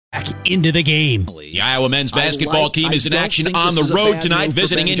back into the game. The Iowa men's basketball team is in action on the road tonight,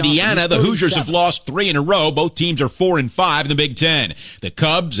 visiting Indiana. The Hoosiers have lost 3 in a row. Both teams are 4-5 in the Big Ten. The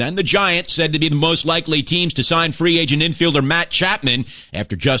Cubs and the Giants said to be the most likely teams to sign free agent infielder Matt Chapman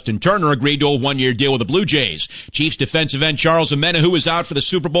after Justin Turner agreed to a 1-year deal with the Blue Jays. Chiefs defensive end Charles Omenihu is out for the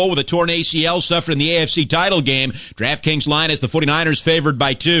Super Bowl with a torn ACL suffered in the AFC title game. DraftKings line has the 49ers favored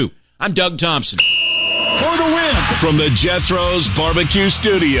by 2. I'm Doug Thompson. For the win. From the Jethro's Barbecue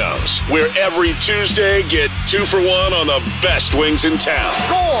Studios, where every Tuesday get 2 for 1 on the best wings in town.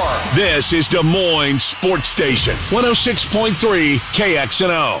 Score! This is Des Moines Sports Station, 106.3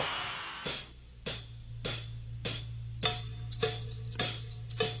 KXNO.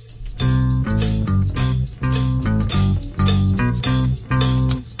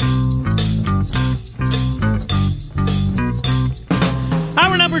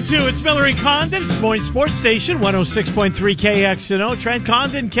 Number 2, it's Miller and Condon. It's Des Moines Sports Station, 106.3 KXNO. Trent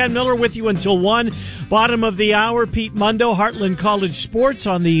Condon, Ken Miller with you until 1. Bottom of the hour, Pete Mundo, Heartland College Sports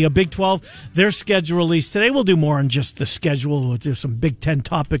on the Big 12. Their schedule released today. We'll do more on just the schedule. We'll do some Big 10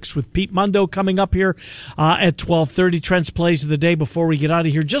 topics with Pete Mundo coming up here at 12:30. Trent's plays of the day before we get out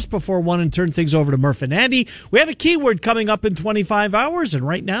of here, just before 1, and turn things over to Murph and Andy. We have a keyword coming up in 25 hours, and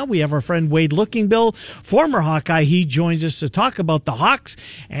right now we have our friend Wade Lookingbill, former Hawkeye. He joins us to talk about the Hawks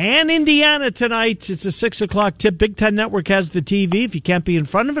and Indiana tonight. It's a 6 o'clock tip. Big Ten Network has the TV. If you can't be in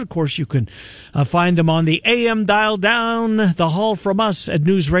front of it, of course, you can find them on the AM dial down the hall from us at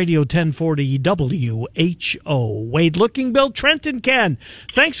News Radio 1040 WHO. Wade Lookingbill, Trent and Ken.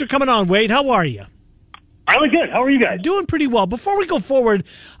 Thanks for coming on, Wade. How are you? Really good. How are you guys? Doing pretty well. Before we go forward,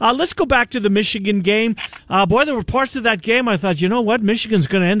 let's go back to the Michigan game. Boy, there were parts of that game I thought, you know what, Michigan's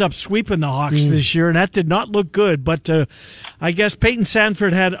going to end up sweeping the Hawks this year, and that did not look good. But I guess Peyton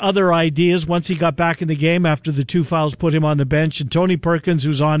Sanford had other ideas once he got back in the game after the 2 fouls put him on the bench. And Tony Perkins,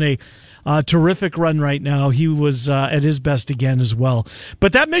 who's on a terrific run right now, he was at his best again as well.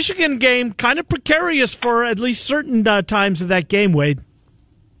 But that Michigan game, kind of precarious for at least certain times of that game, Wade.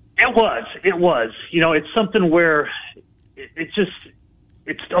 It was. You know, it's something where it's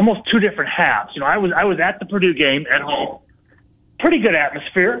almost 2 different halves. You know, I was at the Purdue game at home. Pretty good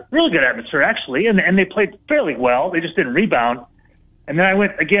atmosphere, really good atmosphere actually, and they played fairly well. They just didn't rebound. And then I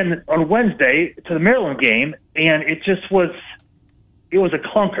went again on Wednesday to the Maryland game, and it was a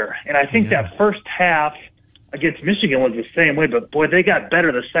clunker. And I think that first half against Michigan was the same way, but boy, they got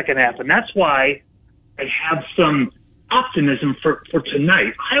better the second half, and that's why I have some optimism for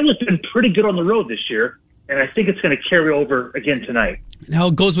tonight. Iowa's been pretty good on the road this year, and I think it's going to carry over again tonight. Now,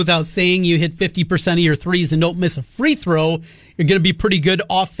 it goes without saying, you hit 50% of your threes and don't miss a free throw, you're going to be pretty good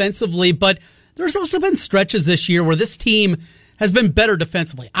offensively, but there's also been stretches this year where this team has been better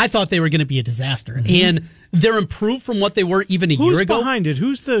defensively. I thought they were going to be a disaster, and they're improved from what they were even a year ago. Who's behind it?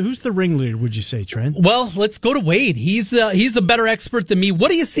 Who's the ringleader, would you say, Trent? Well, let's go to Wade. He's a better expert than me. What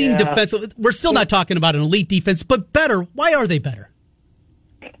are you seeing defensively? We're still not talking about an elite defense, but better. Why are they better?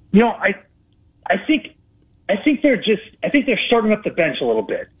 You know, I think they're starting up the bench a little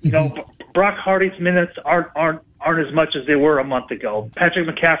bit. You know, Brock Hardy's minutes aren't as much as they were a month ago. Patrick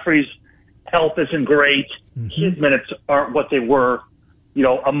McCaffrey's health isn't great. His minutes aren't what they were, you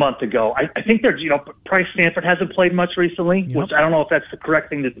know, a month ago. I think they're, you know, Price Stanford hasn't played much recently, which I don't know if that's the correct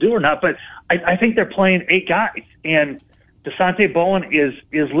thing to do or not, but I think they're playing 8 guys, and DeSante Bowen is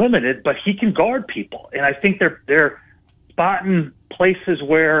limited, but he can guard people, and I think they're spotting places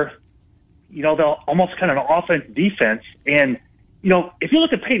where, you know, they'll almost kind of an offense defense. And, you know, if you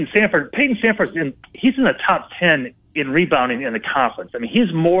look at Peyton Sanford's he's in the top 10 in rebounding in the conference. I mean,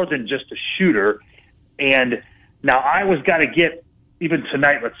 he's more than just a shooter. And now Iowa's got to get, even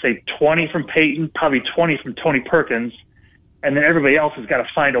tonight, let's say 20 from Peyton, probably 20 from Tony Perkins, and then everybody else has got to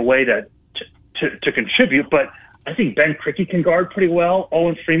find a way to contribute. But I think Ben Krikke can guard pretty well.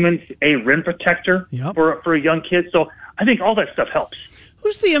 Owen Freeman's a rim protector for a young kid. So I think all that stuff helps.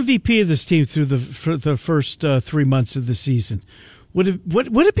 Who's the MVP of this team through the first 3 months of the season? Would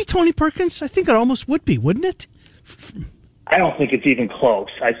it be Tony Perkins? I think it almost would be, wouldn't it? I don't think it's even close.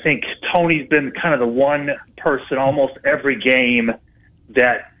 I think Tony's been kind of the one person almost every game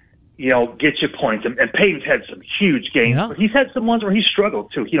that, you know, gets you points. And Peyton's had some huge games, but he's had some ones where he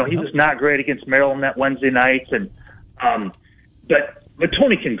struggled too. You know, he was not great against Maryland that Wednesday night, and but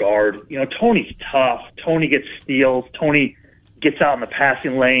Tony can guard. You know, Tony's tough. Tony gets steals. Tony gets out in the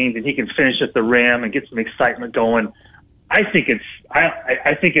passing lanes, and he can finish at the rim and get some excitement going. I think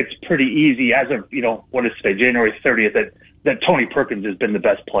it's pretty easy as of, you know, what is today, January 30th, that Tony Perkins has been the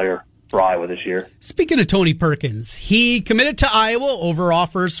best player for Iowa this year. Speaking of Tony Perkins, he committed to Iowa over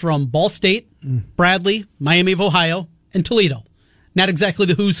offers from Ball State, Bradley, Miami of Ohio, and Toledo. not exactly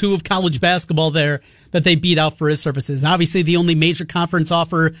the who's who of college basketball there that they beat out for his services. Obviously, the only major conference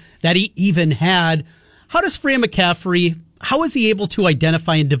offer that he even had. How does Fran McCaffrey, how is he able to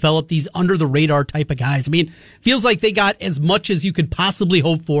identify and develop these under-the-radar type of guys? I mean, feels like they got as much as you could possibly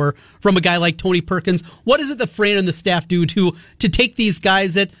hope for from a guy like Tony Perkins. What is it that Fran and the staff do to take these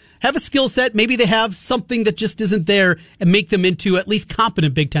guys that have a skill set, maybe they have something that just isn't there, and make them into at least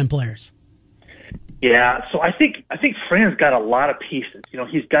competent Big Ten players? Yeah, so I think Fran's got a lot of pieces. You know,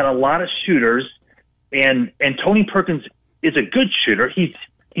 he's got a lot of shooters, and Tony Perkins is a good shooter. He's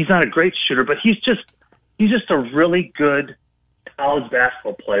not a great shooter, but he's just a really good college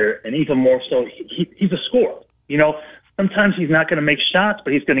basketball player, and even more so, he's a scorer. You know, sometimes he's not going to make shots,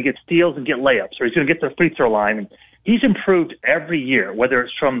 but he's going to get steals and get layups, or he's going to get to the free throw line. And he's improved every year, whether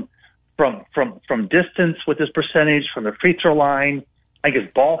it's from distance with his percentage, from the free throw line, I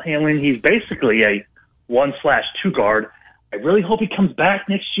guess ball handling. He's basically a 1/2 guard. I really hope he comes back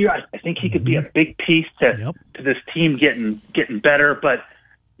next year. I think he could be a big piece to this team getting better, but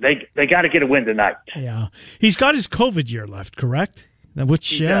they got to get a win tonight. Yeah, he's got his COVID year left, correct? Which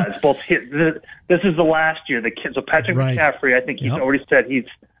he does. Both this is the last year. The kids. So Patrick McCaffrey, I think he's already said he's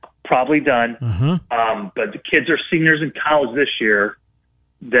probably done. But the kids are seniors in college this year.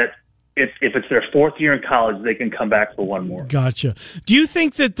 That if it's their fourth year in college, they can come back for one more. Gotcha. Do you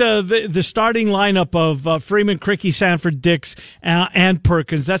think that the starting lineup of Freeman, Cricky, Sanford, Dix, and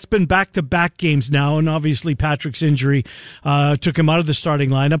Perkins, that's been back-to-back games now, and obviously Patrick's injury took him out of the starting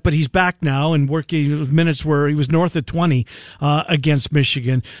lineup, but he's back now and working minutes where he was north of 20 against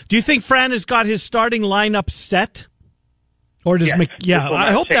Michigan. Do you think Fran has got his starting lineup set? Or does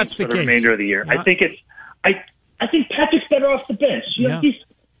I hope that's the case. For the remainder of the year. I think I think Patrick's better off the bench. You know,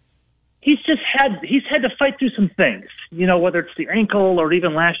 he's had to fight through some things, you know, whether it's the ankle or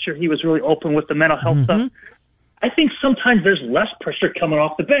even last year he was really open with the mental health stuff. I think sometimes there's less pressure coming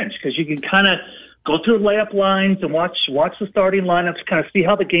off the bench because you can kind of go through layup lines and watch the starting lineups, kind of see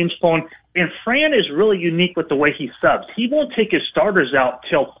how the game's flowing. And Fran is really unique with the way he subs. He won't take his starters out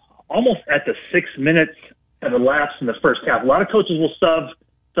till almost at the 6 minutes of the lapse in the first half. A lot of coaches will sub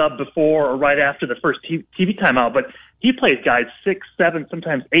before or right after the first TV timeout, but he plays guys 6, 7,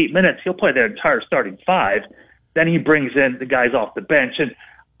 sometimes 8 minutes. He'll play their entire starting 5. Then he brings in the guys off the bench. And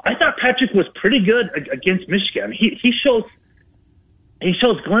I thought Patrick was pretty good against Michigan. I mean, he shows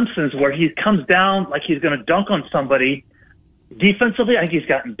glimpses where he comes down like he's going to dunk on somebody. Defensively, I think he's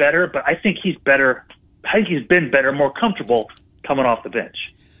gotten better, but I think he's better. I think he's been better, more comfortable coming off the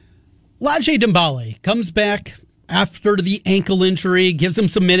bench. Lajay Dembele comes back after the ankle injury, gives him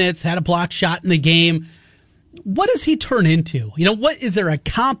some minutes, had a block shot in the game. What does he turn into? You know, is there a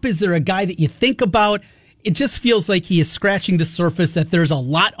comp? Is there a guy that you think about? It just feels like he is scratching the surface, that there's a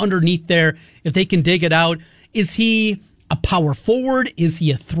lot underneath there if they can dig it out. Is he a power forward? Is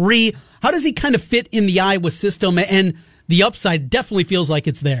he a 3? How does he kind of fit in the Iowa system? And the upside definitely feels like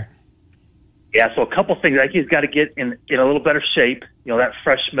it's there. Yeah, so a couple things. I think he's got to get in a little better shape. You know, that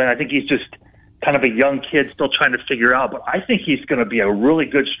freshman, I think he's just kind of a young kid still trying to figure out. But I think he's going to be a really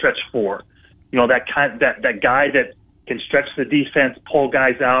good stretch 4. You know, that guy that can stretch the defense, pull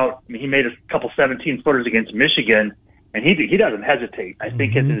guys out. I mean, he made a couple 17-footers against Michigan, and he doesn't hesitate. I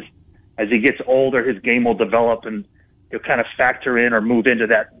think as he gets older, his game will develop, and he'll kind of factor in or move into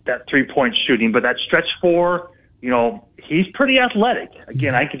that 3-point shooting. But that stretch 4, you know, he's pretty athletic.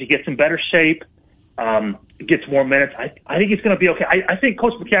 Again, I think if he gets in better shape, gets more minutes, I think he's going to be okay. I think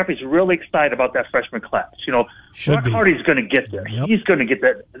Coach McCaffrey's really excited about that freshman class. You know, Brock Hardy's going to get there. Yep. He's going to get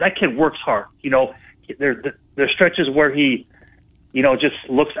that. That kid works hard. You know, there stretches where he, you know, just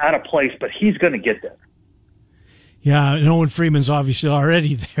looks out of place, but he's going to get there. Yeah, and Owen Freeman's obviously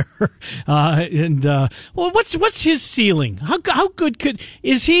already there. What's his ceiling? How good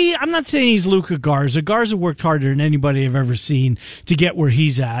is he? I'm not saying he's Luka Garza. Garza worked harder than anybody I've ever seen to get where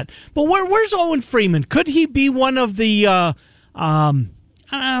he's at. But where's Owen Freeman? Could he be one of the the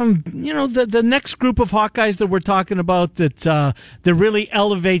next group of Hawkeyes that we're talking about that really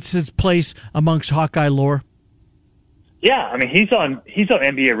elevates his place amongst Hawkeye lore? Yeah, I mean he's on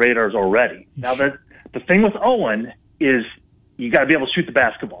NBA radars already. Now the thing with Owen is you got to be able to shoot the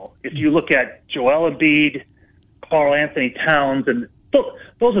basketball. If you look at Joel Embiid, Karl Anthony Towns, and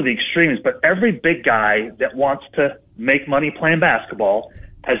those are the extremes, but every big guy that wants to make money playing basketball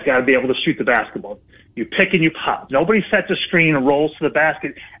has got to be able to shoot the basketball. You pick and you pop. Nobody sets a screen and rolls to the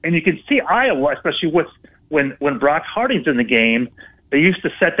basket. And you can see Iowa, especially with when Brock Hardy's in the game, they used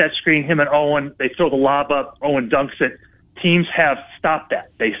to set that screen, him and Owen. They throw the lob up, Owen dunks it. Teams have stopped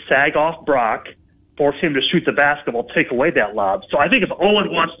that. They sag off Brock, force him to shoot the basketball, take away that lob. So I think if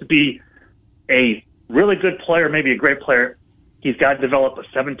Owen wants to be a really good player, maybe a great player, He's got to develop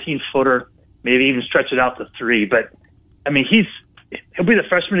a 17-footer, maybe even stretch it out to 3. But, I mean, he'll be the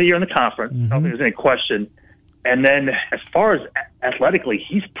freshman of the year in the conference. I don't think there's any question. And then as far as athletically,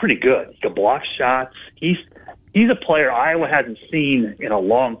 he's pretty good. He can block shots. He's a player Iowa hasn't seen in a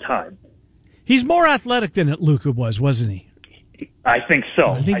long time. He's more athletic than Luka was, wasn't he? I think so.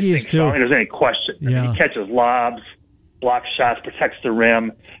 I think he is too. I don't think there's any question. I mean, he catches lobs, blocks shots, protects the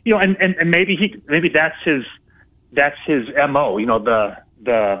rim. You know, and maybe that's his MO. You know,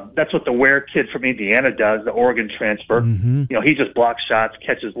 that's what the Ware kid from Indiana does, the Oregon transfer. You know, he just blocks shots,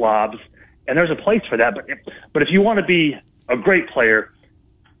 catches lobs, and there's a place for that. But if you want to be a great player,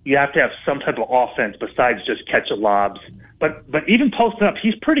 you have to have some type of offense besides just catching lobs. But even posting up,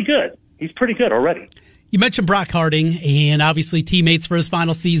 he's pretty good. He's pretty good already. You mentioned Brock Harding, and obviously teammates for his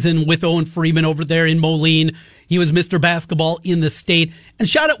final season with Owen Freeman over there in Moline. He was Mr. Basketball in the state and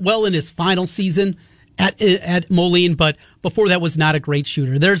shot it well in his final season at Moline, but before that was not a great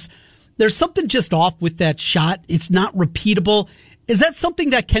shooter. There's something just off with that shot. It's not repeatable. Is that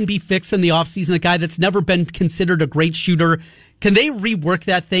something that can be fixed in the offseason? A guy that's never been considered a great shooter, can they rework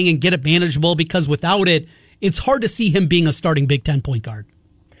that thing and get it manageable? Because without it, it's hard to see him being a starting Big Ten point guard.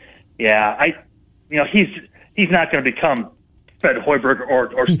 Yeah, he's not going to become Fred Hoiberg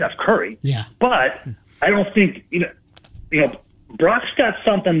or Steph Curry. Yeah, but I don't think you know Brock's got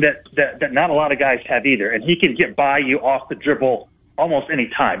something that not a lot of guys have either, and he can get by you off the dribble almost any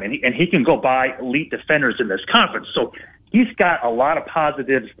time, and he can go by elite defenders in this conference. So he's got a lot of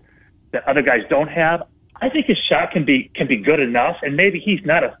positives that other guys don't have. I think his shot can be good enough, and maybe he's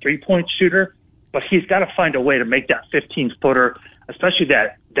not a 3-point shooter, but he's got to find a way to make that 15-footer, especially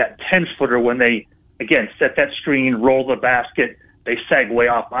that 10-footer when they, again, set that screen, roll the basket, they sag way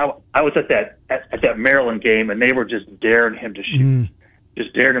off. I was at that Maryland game, and they were just daring him to shoot,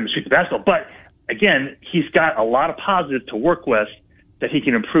 just daring him to shoot the basketball. But, again, he's got a lot of positives to work with that he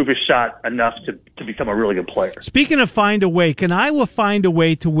can improve his shot enough to become a really good player. Speaking of find a way, can Iowa find a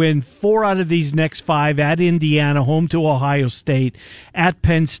way to win 4 out of these next 5 at Indiana, home to Ohio State, at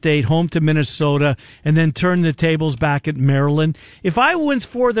Penn State, home to Minnesota, and then turn the tables back at Maryland? If Iowa wins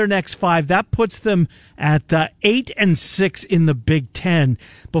 4 of their next 5, that puts them at 8-6 in the Big Ten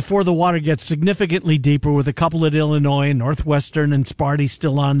before the water gets significantly deeper with a couple at Illinois and Northwestern and Sparty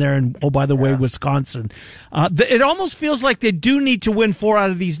still on there, and oh, by the way, Wisconsin. It almost feels like they do need to win 4 out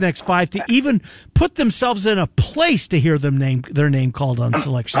of these next 5 to even put themselves in a place to hear their name called on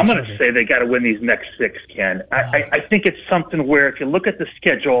selection. I'm going to say they got to win these next 6, Ken. I think it's something where if you look at the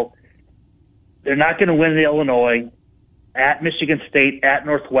schedule, they're not going to win the Illinois, at Michigan State, at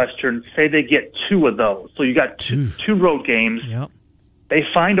Northwestern. Say they get 2 of those. So you got two road games. Yep. They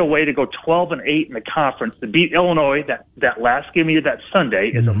find a way to go 12-8 in the conference to beat Illinois. That last game of that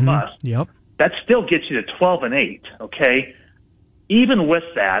Sunday is a must. Yep. That still gets you to 12-8. Okay. Even with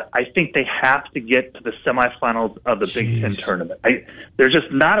that, I think they have to get to the semifinals of the Big Ten tournament. There's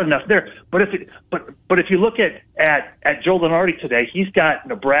just not enough there. But if you look at Joe Lunardi today, he's got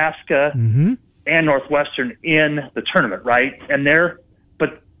Nebraska and Northwestern in the tournament, right? And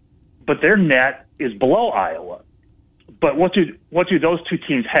but their net is below Iowa. But what do those 2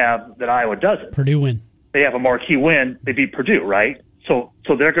 teams have that Iowa doesn't? Purdue win. They have a marquee win. They beat Purdue, right? So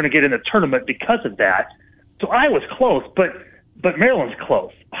they're going to get in the tournament because of that. So Iowa's close, but Maryland's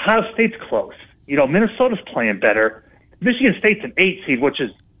close. Ohio State's close. You know, Minnesota's playing better. Michigan State's an 8 seed, which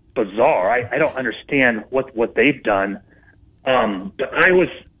is bizarre. I don't understand what they've done. But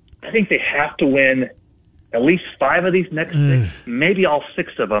I think they have to win at least 5 of these next 6, maybe all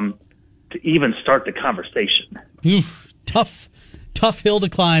 6 of them, to even start the conversation. Tough hill to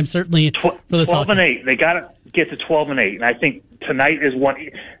climb, certainly. For this 12-8. They got to get to 12-8, and I think tonight is one.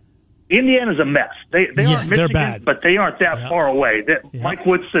 Indiana's a mess. They aren't Michigan, they're bad, but they aren't that far away. Mike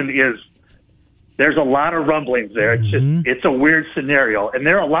Woodson is. There's a lot of rumblings there. It's just it's a weird scenario, and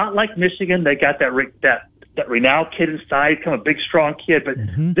they're a lot like Michigan. They got that Renown kid inside, become a big, strong kid. But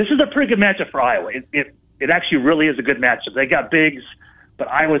this is a pretty good matchup for Iowa. It actually really is a good matchup. They got bigs, but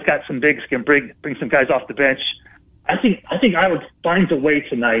Iowa's got some bigs, can bring some guys off the bench. I think Iowa finds a way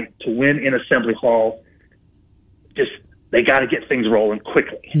tonight to win in Assembly Hall. Just they got to get things rolling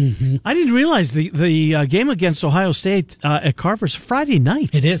quickly. I didn't realize the game against Ohio State at Carver's Friday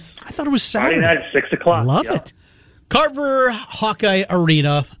night. It is. I thought it was Saturday. Friday night at 6:00. Love it. Carver Hawkeye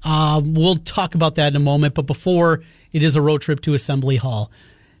Arena. We'll talk about that in a moment, but before, it is a road trip to Assembly Hall.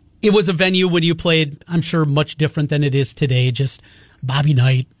 It was a venue when you played, I'm sure, much different than it is today. Just Bobby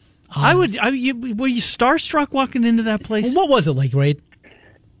Knight. Were you starstruck walking into that place? What was it like, Wade?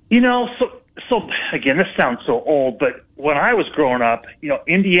 You know, So again, this sounds so old, but when I was growing up,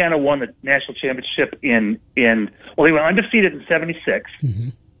 Indiana won the national championship they went undefeated in 76. Mm-hmm.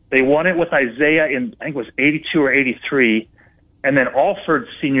 They won it with Isaiah in, I think it was 82 or 83. And then Alford's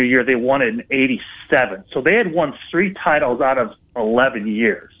senior year, they won it in 87. So they had won 3 titles out of 11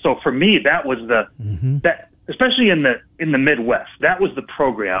 years. So for me, that was that, especially in the Midwest, that was the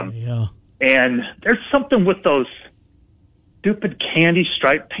program. Yeah. And there's something with those stupid candy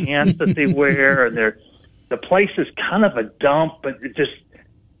striped pants that they wear, and the place is kind of a dump, but it just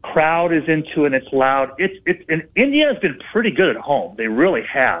crowd is into it and it's loud. And Indiana's been pretty good at home. They really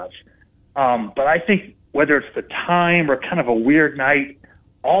have. But I think whether it's the time or kind of a weird night,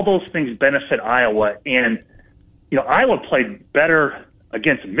 all those things benefit Iowa. And, Iowa played better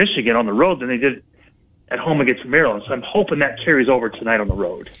against Michigan on the road than they did at home against Maryland. So I'm hoping that carries over tonight on the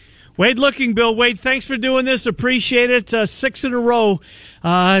road. Wade Lookingbill. Wade, thanks for doing this. Appreciate it. 6 in a row,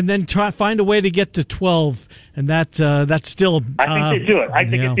 and then find a way to get to 12. And that's still. I think they do it. I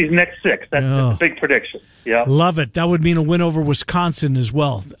think it's these next 6. That's a big prediction. Yeah, love it. That would mean a win over Wisconsin as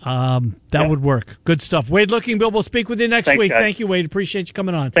well. That would work. Good stuff. Wade Lookingbill. We'll speak with you next week. Guys. Thank you, Wade. Appreciate you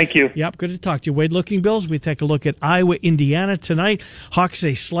coming on. Thank you. Yep, good to talk to you. Wade Lookingbill. We take a look at Iowa, Indiana tonight. Hawks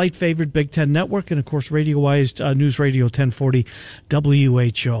a slight favorite, Big Ten Network, and of course, radio-wise, News Radio 1040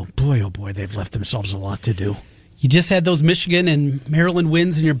 WHO. Boy, oh boy, they've left themselves a lot to do. You just had those Michigan and Maryland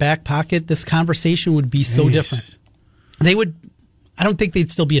wins in your back pocket. This conversation would be so different. I don't think they'd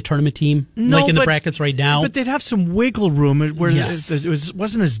still be a tournament team in the brackets right now. But they'd have some wiggle room where it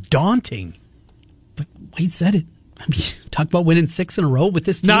wasn't as daunting. But Wade said it. I mean, talk about winning 6 in a row with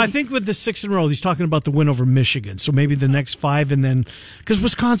this team. No, I think with the 6 in a row, he's talking about the win over Michigan. So maybe the next 5, and then because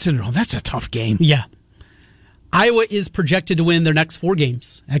Wisconsin at home, that's a tough game. Yeah, Iowa is projected to win their next 4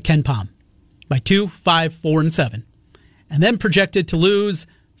 games at Ken Pom by 2, 5, 4, and 7, and then projected to lose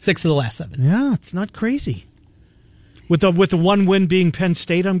 6 of the last 7. Yeah, it's not crazy. With the one win being Penn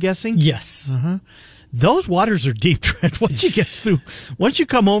State, I'm guessing? Yes. Uh-huh. Those waters are deep, Trent. Once you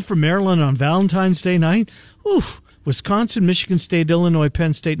come home from Maryland on Valentine's Day night, Wisconsin, Michigan State, Illinois,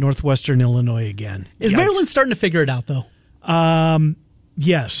 Penn State, Northwestern Illinois again. Is Maryland starting to figure it out, though?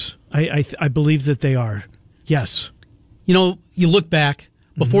 Yes. I believe that they are. Yes. You look back,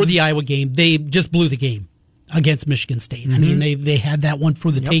 before the Iowa game, they just blew the game against Michigan State. I mean, they had that one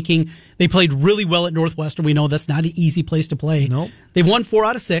for the taking. They played really well at Northwestern. We know that's not an easy place to play. Nope. They've won 4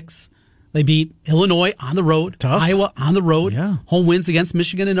 out of 6. They beat Illinois on the road, Tough. Iowa on the road, home wins against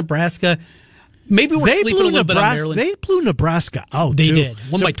Michigan and Nebraska. Maybe we're sleeping a little bit on Maryland. They blew Nebraska out. They did.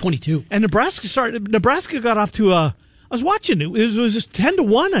 Won by 22. And Nebraska got off to I was watching it. It was just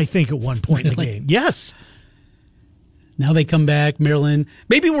 10-1, I think, at one point in the game. Yes. Now they come back, Maryland.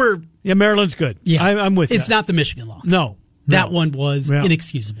 Maybe Maryland's good. Yeah, I'm with you. It's not the Michigan loss. No. That one was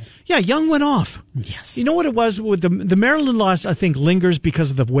inexcusable. Yeah, Young went off. Yes. You know what it was with the Maryland loss? I think lingers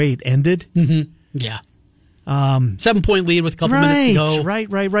because of the way it ended. Mm-hmm. Yeah. 7-point lead with a couple minutes to go. Right.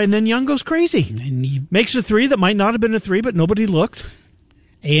 And then Young goes crazy. And he makes a 3 that might not have been a 3, but nobody looked.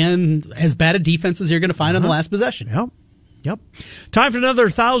 And as bad a defense as you're going to find on the last possession. Yep. Time for another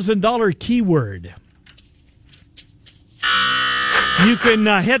 $1,000 keyword. You can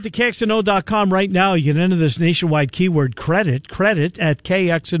head to KXNO.com right now. You can enter this nationwide keyword credit at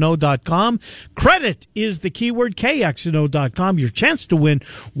KXNO.com. Credit is the keyword, KXNO.com. Your chance to win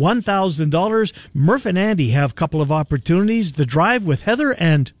 $1,000. Murph and Andy have a couple of opportunities. The Drive with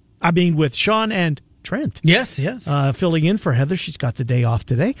with Sean and Trent. Yes. Filling in for Heather. She's got the day off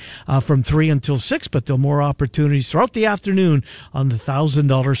today from 3 until 6, but there are more opportunities throughout the afternoon on the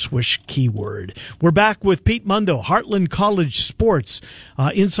 $1,000 Swish keyword. We're back with Pete Mundo, Heartland College Sports,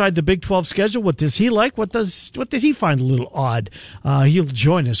 inside the Big 12 schedule. What does he like? What did he find a little odd? He'll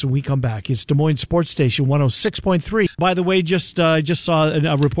join us when we come back. It's Des Moines Sports Station 106.3. By the way, just saw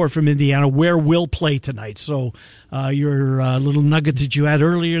a report from Indiana where we'll play tonight. So your little nugget that you had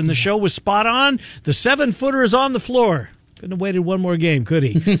earlier in the show was spot on. The 7-footer is on the floor. Couldn't have waited one more game, could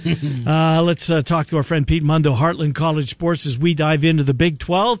he? Let's talk to our friend Pete Mundo, Heartland College Sports, as we dive into the Big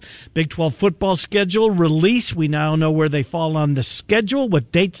 12. Big 12 football schedule release. We now know where they fall on the schedule,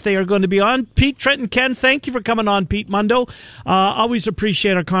 what dates they are going to be on. Pete, Trent, and Ken, thank you for coming on, Pete Mundo. Always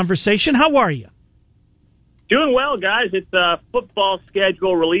appreciate our conversation. How are you? Doing well, guys. It's football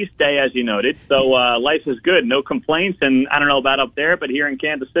schedule release day, as you noted. So life is good. No complaints. And I don't know about up there, but here in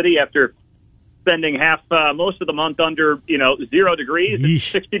Kansas City, after spending most of the month under 0 degrees, it's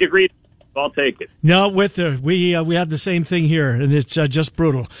 60 degrees I'll take it. No, with her. We had the same thing here, and it's just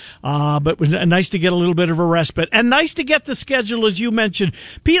brutal. But it was nice to get a little bit of a respite, and nice to get the schedule, as you mentioned.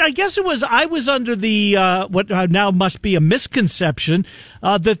 Pete, I guess I was under the what now must be a misconception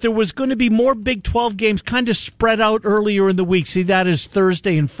that there was going to be more Big 12 games kind of spread out earlier in the week. See, that is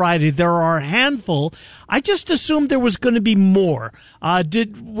Thursday and Friday. There are a handful. I just assumed there was going to be more.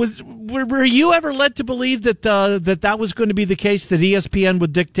 Were you ever led to believe that that was going to be the case, that ESPN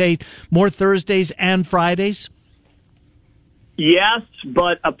would dictate more Thursdays and Fridays? Yes,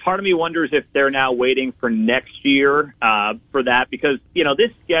 but a part of me wonders if they're now waiting for next year for that, because,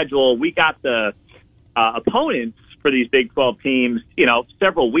 this schedule, we got the opponents for these Big 12 teams,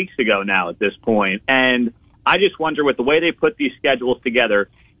 several weeks ago now at this point. And I just wonder, with the way they put these schedules together,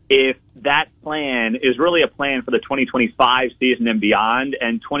 if that plan is really a plan for the 2025 season and beyond,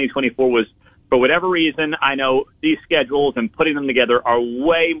 and 2024 was, for whatever reason, I know these schedules and putting them together are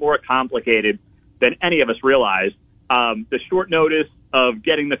way more complicated than any of us realized. The short notice of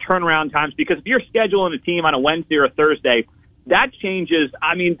getting the turnaround times, because if you're scheduling a team on a Wednesday or a Thursday, that changes,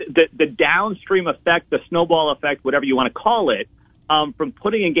 the downstream effect, the snowball effect, whatever you want to call it, from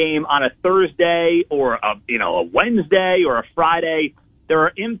putting a game on a Thursday or a Wednesday or a Friday. There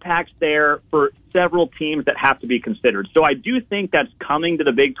are impacts there for several teams that have to be considered. So I do think that's coming to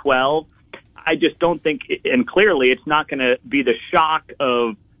the Big 12. I just don't think, and clearly it's not going to be the shock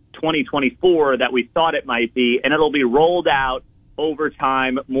of 2024 that we thought it might be, and it'll be rolled out over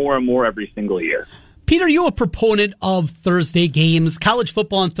time more and more every single year. Pete, are you a proponent of Thursday games? College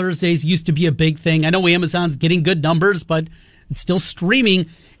football on Thursdays used to be a big thing. I know Amazon's getting good numbers, but it's still streaming.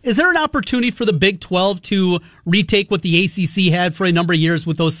 Is there an opportunity for the Big 12 to retake what the ACC had for a number of years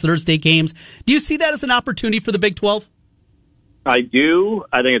with those Thursday games? Do you see that as an opportunity for the Big 12? I do.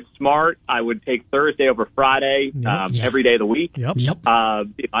 I think it's smart. I would take Thursday over Friday every day of the week. Yep. I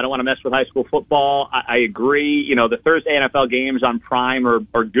don't want to mess with high school football. I agree. The Thursday NFL games on Prime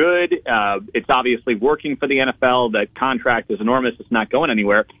are good. It's obviously working for the NFL. The contract is enormous. It's not going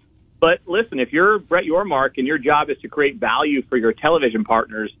anywhere. But listen, if you're Brett Yormark and your job is to create value for your television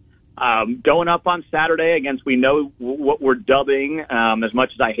partners, going up on Saturday against, we know what we're dubbing, as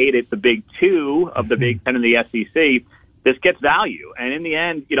much as I hate it, the Big Two of the Big Ten and the SEC, this gets value. And in the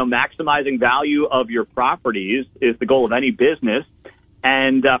end, maximizing value of your properties is the goal of any business.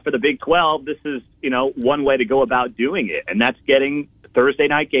 And for the Big 12, this is, one way to go about doing it. And that's getting Thursday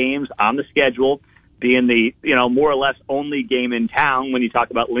night games on the schedule, being the, more or less only game in town when you talk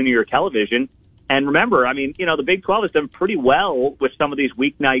about linear television. And remember, the Big 12 has done pretty well with some of these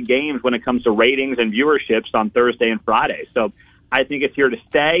weeknight games when it comes to ratings and viewerships on Thursday and Friday. So I think it's here to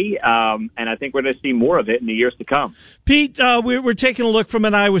stay, and I think we're going to see more of it in the years to come. Pete, we're taking a look from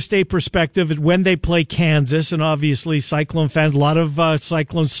an Iowa State perspective at when they play Kansas, and obviously Cyclone fans, a lot of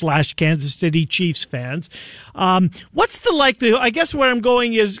Cyclone/Kansas City Chiefs fans. What's the likelihood? I guess where I'm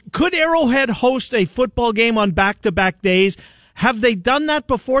going is, could Arrowhead host a football game on back-to-back days? Have they done that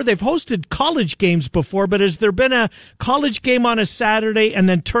before? They've hosted college games before, but has there been a college game on a Saturday and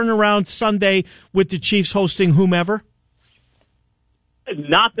then turn around Sunday with the Chiefs hosting whomever?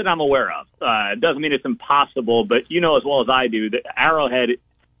 Not that I'm aware of. It doesn't mean it's impossible, but as well as I do that Arrowhead,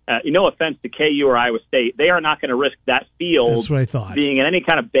 no offense to KU or Iowa State, they are not going to risk that field That's what I thought. Being in any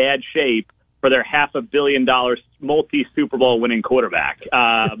kind of bad shape for their $500 million multi-Super Bowl winning quarterback.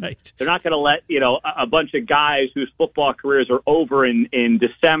 Right. They're not going to let a bunch of guys whose football careers are over in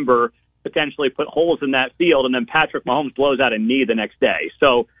December potentially put holes in that field, and then Patrick Mahomes blows out a knee the next day.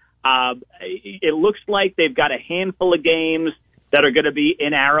 So it looks like they've got a handful of games that are going to be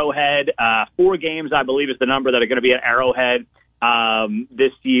in Arrowhead. 4 games, I believe, is the number that are going to be at Arrowhead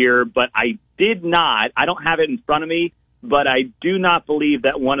this year. But I don't have it in front of me, but I do not believe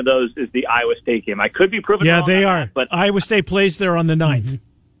that one of those is the Iowa State game. I could be proven wrong. Yeah, they are. But Iowa State plays there on the 9th.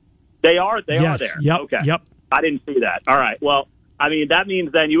 They are there. Yep. Okay. Yep. I didn't see that. All right. Well, that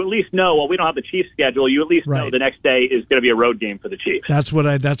means then you at least know, we don't have the Chiefs schedule. You at least know the next day is going to be a road game for the Chiefs. That's what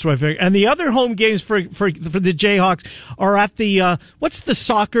I figured. And the other home games for the Jayhawks are at the, what's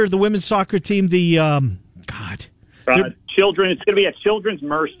the women's soccer team? The, children. It's going to be at Children's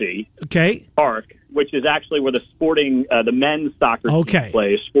Mercy Park, which is actually where the men's soccer team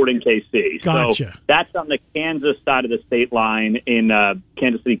plays, Sporting KC. Gotcha. So that's on the Kansas side of the state line in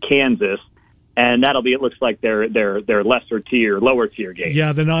Kansas City, Kansas. And it looks like their lower tier game.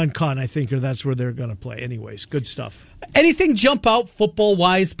 Yeah, the non-con, I think, or that's where they're going to play. Anyways, good stuff. Anything jump out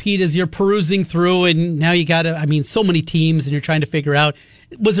football-wise, Pete, as you're perusing through, and now you got so many teams, and you're trying to figure out,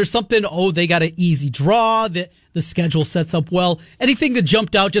 was there something, they got an easy draw, the schedule sets up well? Anything that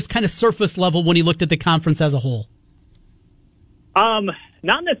jumped out, just kind of surface level when you looked at the conference as a whole?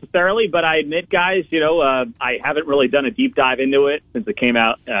 Not necessarily, but I admit, guys, I haven't really done a deep dive into it since it came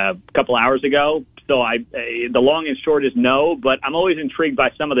out a couple hours ago. So the long and short is no, but I'm always intrigued by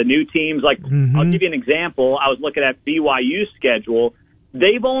some of the new teams. Like, I'll give you an example. I was looking at BYU's schedule.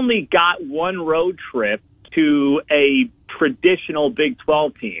 They've only got one road trip to a traditional Big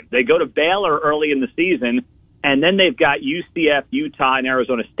 12 team. They go to Baylor early in the season, and then they've got UCF, Utah, and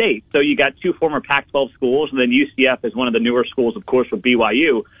Arizona State. So you got two former Pac-12 schools, and then UCF is one of the newer schools, of course, with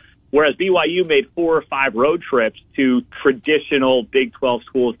BYU. Whereas BYU made 4 or 5 road trips to traditional Big 12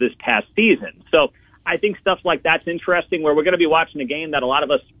 schools this past season. So I think stuff like that's interesting, where we're going to be watching a game that a lot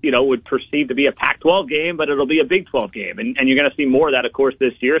of us, would perceive to be a Pac-12 game, but it'll be a Big 12 game. And you're going to see more of that, of course,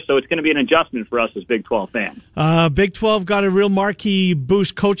 this year. So it's going to be an adjustment for us as Big 12 fans. Big 12 got a real marquee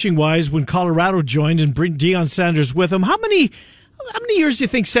boost coaching-wise when Colorado joined and bring Deion Sanders with him. How many years do you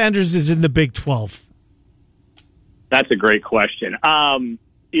think Sanders is in the Big 12? That's a great question.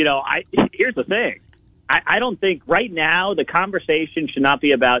 Here's the thing. I don't think right now the conversation should not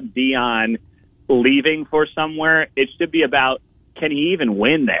be about Deion leaving for somewhere. It should be about, can he even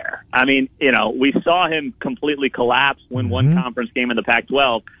win there? I mean, we saw him completely collapse, win one conference game in the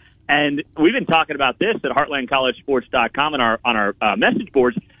Pac-12. And we've been talking about this at HeartlandCollegeSports.com and on our message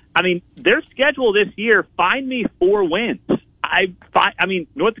boards. I mean, their schedule this year, find me 4 wins.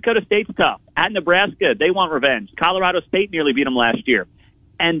 North Dakota State's tough. At Nebraska, they want revenge. Colorado State nearly beat them last year.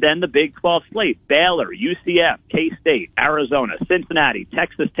 And then the Big 12 slate: Baylor, UCF, K-State, Arizona, Cincinnati,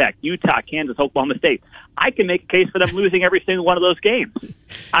 Texas Tech, Utah, Kansas, Oklahoma State. I can make a case for them losing every single one of those games.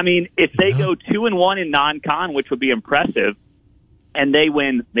 I mean, if they go 2-1 in non-con, which would be impressive, and they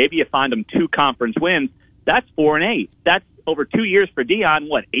win, maybe you find them 2 conference wins, that's 4-8. That's over 2 years for Deion,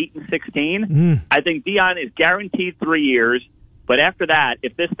 8-16? I think Deion is guaranteed 3 years, but after that,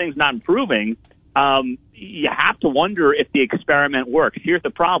 if this thing's not improving, you have to wonder if the experiment works. Here's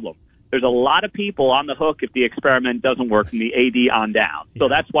the problem. There's a lot of people on the hook if the experiment doesn't work from the AD on down. So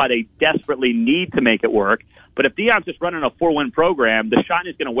that's why they desperately need to make it work. But if Deion's just running a 4-win program, the shine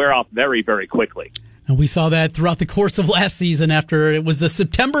is going to wear off very, very quickly. And we saw that throughout the course of last season after it was the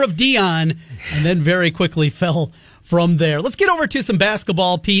September of Deion, and then very quickly fell from there. Let's get over to some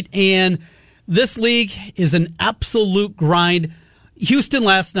basketball, Pete. And this league is an absolute grind. Houston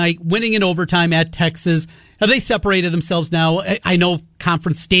last night, winning in overtime at Texas. Have they separated themselves now? I know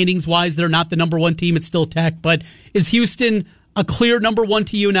conference standings-wise, they're not the number 1 team. It's still Tech. But is Houston a clear number 1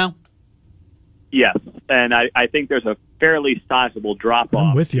 to you now? Yes, and I think there's a fairly sizable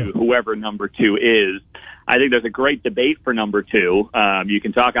drop-off to whoever number 2 is. I think there's a great debate for number 2. You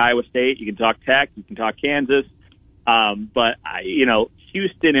can talk Iowa State, you can talk Tech, you can talk Kansas. But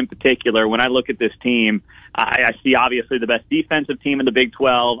Houston in particular, when I look at this team, I see obviously the best defensive team in the Big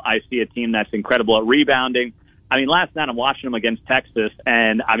 12. I see a team that's incredible at rebounding. I mean, last night I'm watching them against Texas,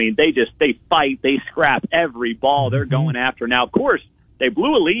 and I mean, they fight, they scrap every ball they're going after. Now, of course, they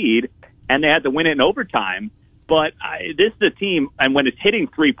blew a lead, and they had to win it in overtime. But this is a team, and when it's hitting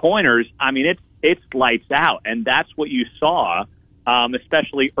 3-pointers, I mean, it's lights out, and that's what you saw,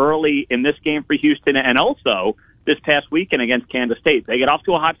 especially early in this game for Houston, and also this past weekend against Kansas State. They get off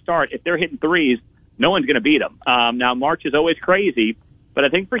to a hot start. If they're hitting threes, no one's going to beat them. Now, March is always crazy, but I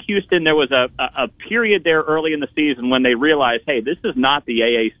think for Houston, there was a period there early in the season when they realized, hey, this is not the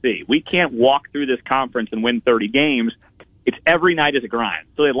AAC. We can't walk through this conference and win 30 games. It's every night is a grind.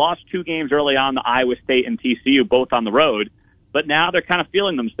 So they lost 2 games early on, the Iowa State and TCU, both on the road, but now they're kind of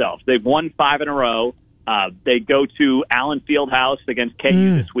feeling themselves. They've won 5 in a row. They go to Allen Fieldhouse against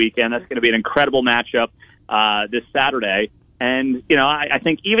KU this weekend. That's going to be an incredible matchup this Saturday. And, I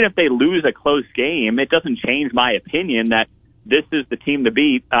think even if they lose a close game, it doesn't change my opinion that this is the team to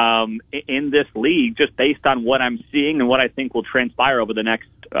beat in this league, just based on what I'm seeing and what I think will transpire over the next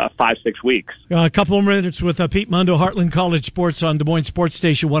 5-6 weeks. A couple of minutes with Pete Mundo, Heartland College Sports on Des Moines Sports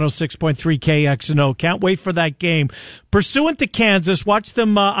Station 106.3 KXNO. Can't wait for that game. Pursuant to Kansas, watch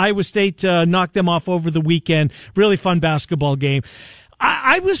them, Iowa State knock them off over the weekend. Really fun basketball game.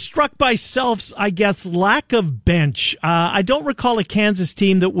 I was struck by Self's, lack of bench. I don't recall a Kansas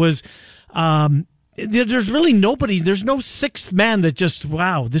team that was, there's really nobody, there's no 6th man that just,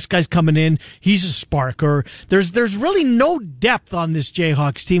 wow, this guy's coming in, he's a spark. Or there's really no depth on this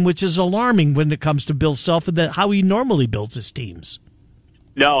Jayhawks team, which is alarming when it comes to Bill Self and how he normally builds his teams.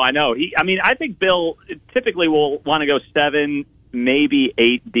 No, I know. I think Bill typically will want to go 7, maybe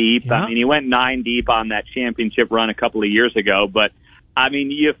 8 deep. Yeah. I mean, he went 9 deep on that championship run a couple of years ago, but I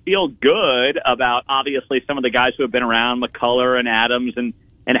mean, you feel good about obviously some of the guys who have been around, McCullough and Adams and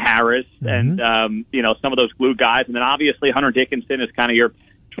Harris and, some of those glue guys. And then obviously Hunter Dickinson is kind of your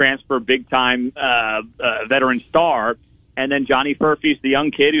transfer big-time veteran star. And then Johnny Furphy's the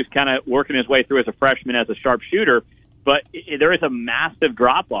young kid who's kind of working his way through as a freshman as a sharpshooter. But there is a massive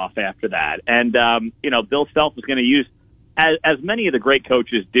drop-off after that. And, Bill Self is going to use, as many of the great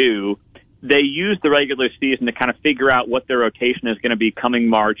coaches do, they use the regular season to kind of figure out what their rotation is going to be coming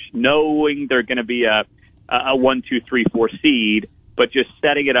March, knowing they're going to be a 1, 2, 3, 4 seed, but just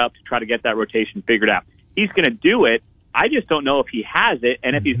setting it up to try to get that rotation figured out. He's going to do it. I just don't know if he has it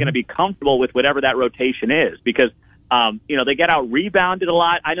and if he's going to be comfortable with whatever that rotation is because, they get out rebounded a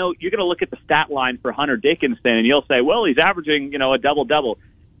lot. I know you're going to look at the stat line for Hunter Dickinson and you'll say, well, he's averaging, a double-double.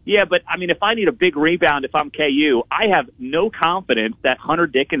 Yeah, but, if I need a big rebound if I'm KU, I have no confidence that Hunter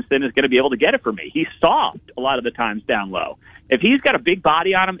Dickinson is going to be able to get it for me. He's soft a lot of the times down low. If he's got a big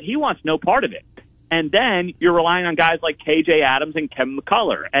body on him, he wants no part of it. And then you're relying on guys like KJ Adams and Kevin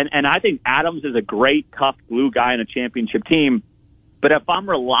McCullough. And I think Adams is a great, tough glue guy in a championship team. But if I'm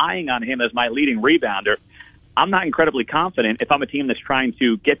relying on him as my leading rebounder, I'm not incredibly confident if I'm a team that's trying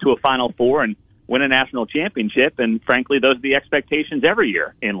to get to a Final Four and win a national championship, and frankly, those are the expectations every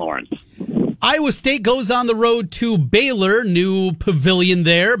year in Lawrence. Iowa State goes on the road to Baylor, new pavilion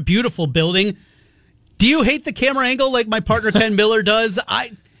there, beautiful building. Do you hate the camera angle like my partner Ken Miller does?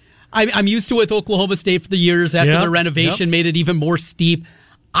 I'm used to it with Oklahoma State for the years after the renovation made it even more steep.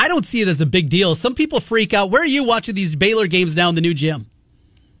 I don't see it as a big deal. Some people freak out. Where are you watching these Baylor games now in the new gym?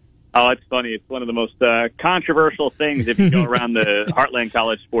 Oh, it's funny. It's one of the most controversial things if you go around the Heartland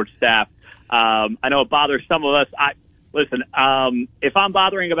College sports staff. I know it bothers some of us. Listen, if I'm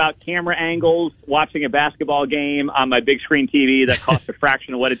bothering about camera angles, watching a basketball game on my big screen TV that cost a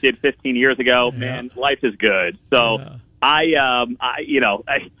fraction of what it did 15 years ago, man, life is good. So I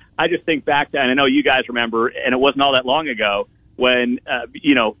just think back to, and I know you guys remember, and it wasn't all that long ago when,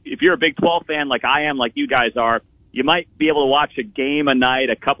 if you're a Big 12 fan like I am, like you guys are, you might be able to watch a game a night,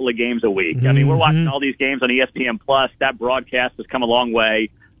 a couple of games a week. I mean, we're watching all these games on ESPN Plus. That broadcast has come a long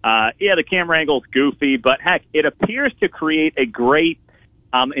way. The camera angle's goofy, but heck, it appears to create a great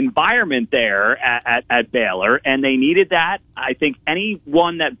environment there at Baylor, and they needed that. I think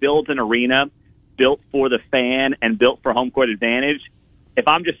anyone that builds an arena built for the fan and built for home court advantage, if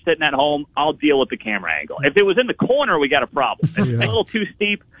I'm just sitting at home, I'll deal with the camera angle. If it was in the corner, we got a problem. If it's a little too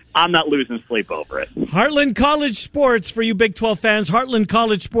steep, I'm not losing sleep over it. Heartland College Sports, for you Big 12 fans, Heartland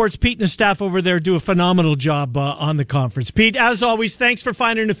College Sports, Pete and the staff over there do a phenomenal job on the conference. Pete, as always, thanks for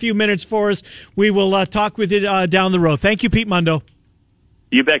finding a few minutes for us. We will talk with you down the road. Thank you, Pete Mundo.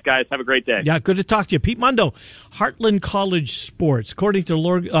 You bet, guys. Have a great day. Yeah, good to talk to you. Pete Mundo, Heartland College Sports. According to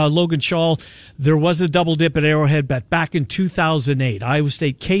Logan Shaw, there was a double dip at Arrowhead back in 2008. Iowa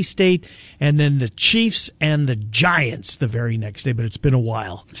State, K-State, and then the Chiefs and the Giants the very next day, but it's been a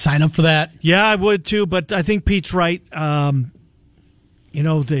while. Sign up for that. Yeah, I would too, but I think Pete's right.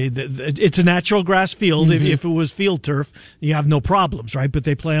 It's a natural grass field. Mm-hmm. If it was field turf, you have no problems, right? But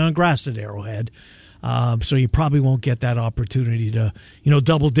they play on grass at Arrowhead. So you probably won't get that opportunity to,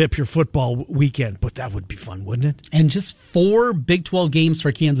 double dip your football weekend. But that would be fun, wouldn't it? And just 4 Big 12 games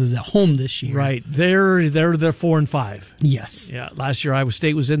for Kansas at home this year. Right. They're 4 and 5. Yes. Yeah. Last year Iowa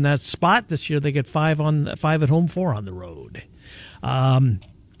State was in that spot. This year they get 5 at home, 4 on the road.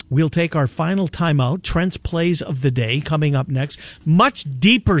 We'll take our final timeout. Trent's plays of the day coming up next. Much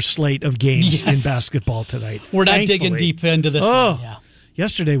deeper slate of games in basketball tonight. We're not digging deep into this one. Yeah.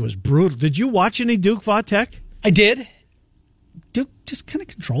 Yesterday was brutal. Did you watch any Duke Vautech? I did. Duke just kind of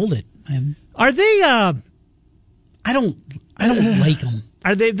controlled it. Are they? I don't like them.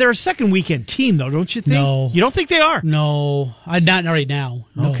 Are they? They're a second weekend team, though, don't you think? No, you don't think they are? No, not right now.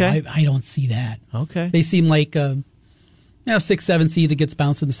 No, okay, I don't see that. Okay, they seem like a 6-7 seed that gets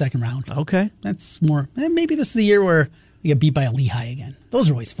bounced in the second round. Okay, that's more. Maybe this is the year where you get beat by a Lehigh again. Those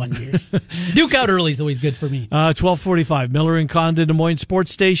are always fun years. Duke out early is always good for me. 12:45, Miller and Condon, Des Moines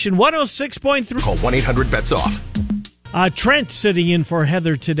Sports Station, 106.3. Call 1-800-BETS-OFF. Trent sitting in for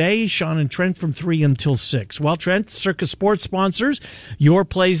Heather today. Sean and Trent from 3 until 6. Well, Trent, Circa Sports sponsors your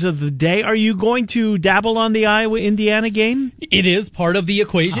plays of the day. Are you going to dabble on the Iowa-Indiana game? It is part of the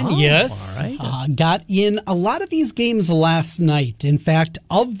equation, yes. All right. Got in a lot of these games last night. In fact,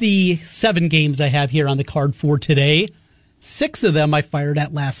 of the 7 games I have here on the card for today, 6 of them I fired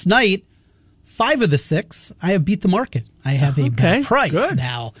at last night. 5 of the 6, I have beat the market. I have a better price good.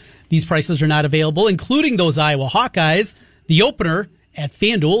 now. These prices are not available, including those Iowa Hawkeyes. The opener at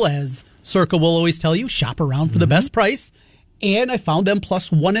FanDuel, as Circa will always tell you, shop around for the best price. And I found them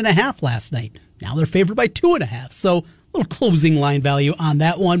plus 1.5 last night. Now they're favored by 2.5. So a little closing line value on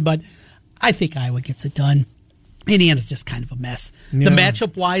that one, but I think Iowa gets it done. Indiana's just kind of a mess. Yeah. The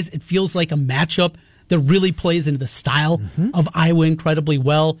matchup-wise, it feels like a matchup that really plays into the style of Iowa incredibly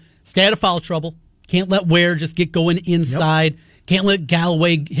well. Stay out of foul trouble. Can't let Ware just get going inside. Yep. Can't let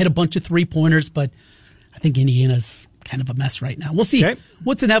Galloway hit a bunch of three-pointers, but I think Indiana's kind of a mess right now. We'll see. Okay.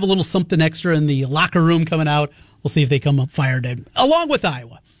 Woodson have a little something extra in the locker room coming out. We'll see if they come up fired, along with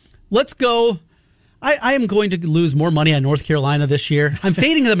Iowa. Let's go. I am going to lose more money on North Carolina this year. I'm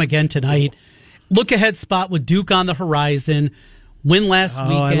fading them again tonight. Look-ahead spot with Duke on the horizon. Win last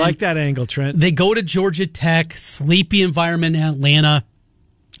weekend. I like that angle, Trent. They go to Georgia Tech. Sleepy environment in Atlanta.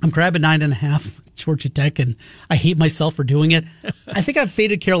 I'm grabbing 9.5 Georgia Tech, and I hate myself for doing it. I think I've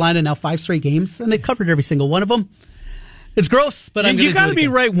faded Carolina now 5 straight games, and they've covered every single one of them. It's gross, but I'm going to do it. You got to be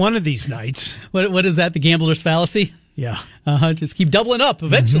right one of these nights. What is that? The gambler's fallacy? Yeah. Just keep doubling up.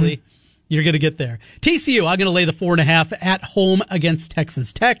 Eventually, you're going to get there. TCU, I'm going to lay the 4.5 at home against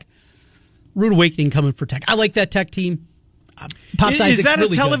Texas Tech. Rude awakening coming for Tech. I like that Tech team. Pops is Isaac's that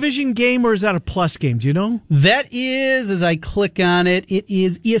really a television game or is that a plus game? Do you know? That is, as I click on it, it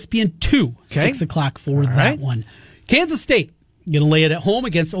is ESPN 2, 6 o'clock for that one. Kansas State, going to lay it at home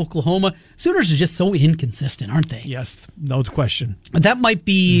against Oklahoma. Sooners are just so inconsistent, aren't they? Yes, no question. That might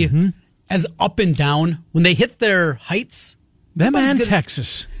be as up and down. When they hit their heights. Them and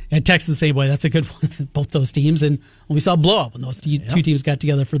Texas. And Texas, same way. That's a good one. Both those teams. And we saw a blow-up when those two teams got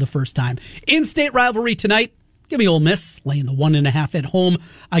together for the first time. In-state rivalry tonight. Give me Ole Miss laying the 1.5 at home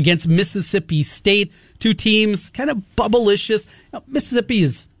against Mississippi State. Two teams kind of bubblicious. Mississippi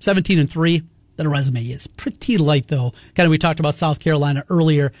is 17-3. Their resume is pretty light, though. Kind of we talked about South Carolina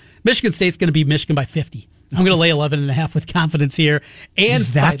earlier. Michigan State's going to beat Michigan by 50. I'm going to lay 11.5 with confidence here. And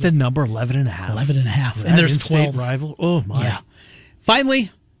is that the number, 11.5? 11.5. And there's 12 rival. Oh, my. Yeah.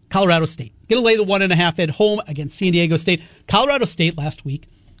 Finally, Colorado State. Going to lay the 1.5 at home against San Diego State. Colorado State last week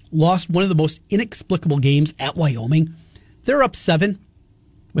lost one of the most inexplicable games at Wyoming. They're up 7.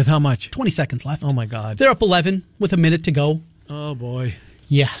 With how much? 20 seconds left. Oh, my God. They're up 11 with a minute to go. Oh, boy.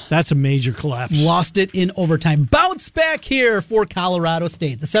 Yeah. That's a major collapse. Lost it in overtime. Bounce back here for Colorado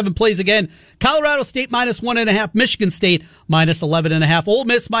State. The 7 plays again. Colorado State minus 1.5. Michigan State minus 11.5. Ole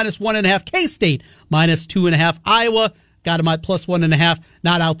Miss minus 1.5. K-State minus 2.5. Iowa got them at plus 1.5.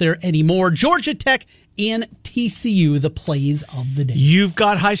 Not out there anymore. Georgia Tech and TCU, the plays of the day. You've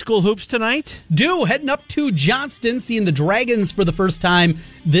got high school hoops tonight? Heading up to Johnston, seeing the Dragons for the first time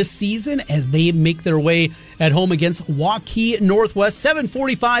this season as they make their way at home against Waukee Northwest.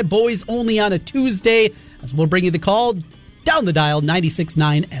 7:45, boys only on a Tuesday. As we'll bring you the call down the dial,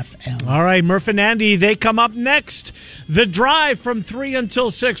 96.9 FM. All right, Murph and Andy, they come up next. The Drive from 3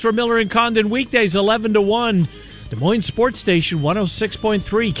 until 6 for Miller and Condon, weekdays 11 to 1. Des Moines Sports Station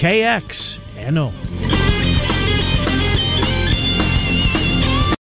 106.3 KXNO.